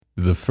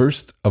The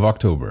 1st of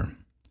October,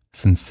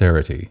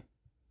 Sincerity.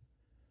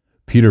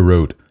 Peter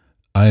wrote,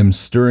 I am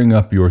stirring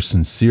up your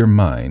sincere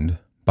mind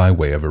by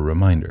way of a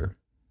reminder.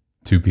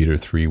 2 Peter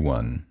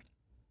 3:1.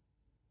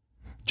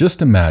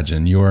 Just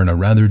imagine you are in a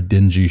rather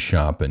dingy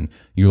shop and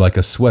you like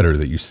a sweater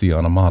that you see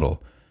on a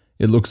model.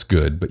 It looks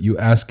good, but you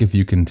ask if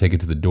you can take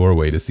it to the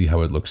doorway to see how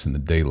it looks in the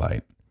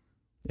daylight.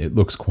 It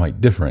looks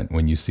quite different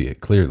when you see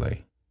it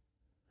clearly.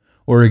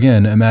 Or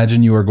again,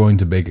 imagine you are going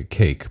to bake a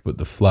cake, but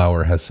the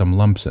flour has some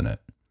lumps in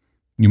it.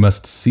 You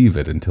must sieve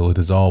it until it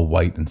is all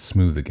white and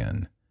smooth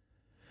again.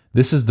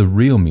 This is the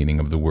real meaning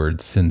of the word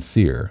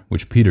sincere,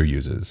 which Peter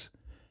uses.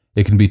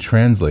 It can be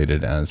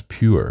translated as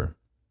pure.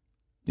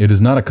 It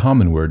is not a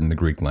common word in the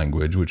Greek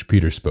language, which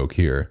Peter spoke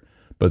here,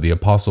 but the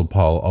Apostle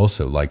Paul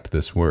also liked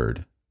this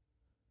word.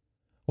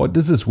 What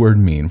does this word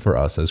mean for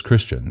us as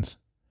Christians?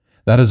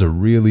 That is a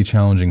really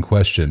challenging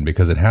question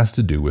because it has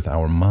to do with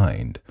our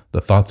mind,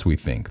 the thoughts we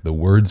think, the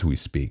words we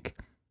speak,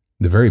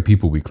 the very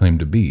people we claim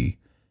to be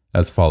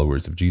as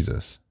followers of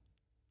Jesus.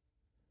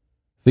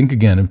 Think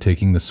again of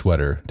taking the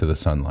sweater to the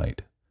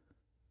sunlight.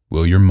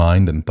 Will your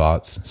mind and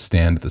thoughts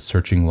stand the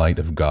searching light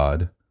of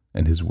God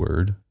and His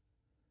Word?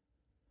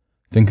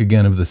 Think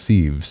again of the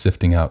sieve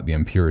sifting out the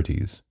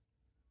impurities.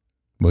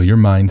 Will your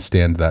mind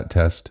stand that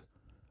test,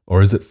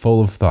 or is it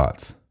full of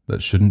thoughts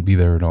that shouldn't be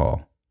there at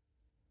all?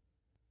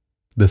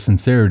 The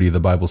sincerity the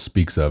Bible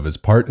speaks of is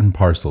part and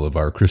parcel of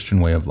our Christian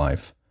way of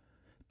life.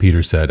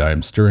 Peter said, I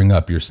am stirring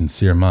up your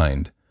sincere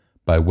mind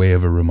by way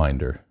of a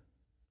reminder.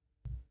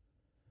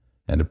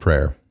 And a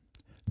prayer.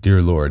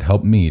 Dear Lord,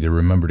 help me to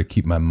remember to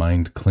keep my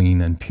mind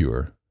clean and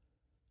pure.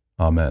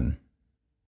 Amen.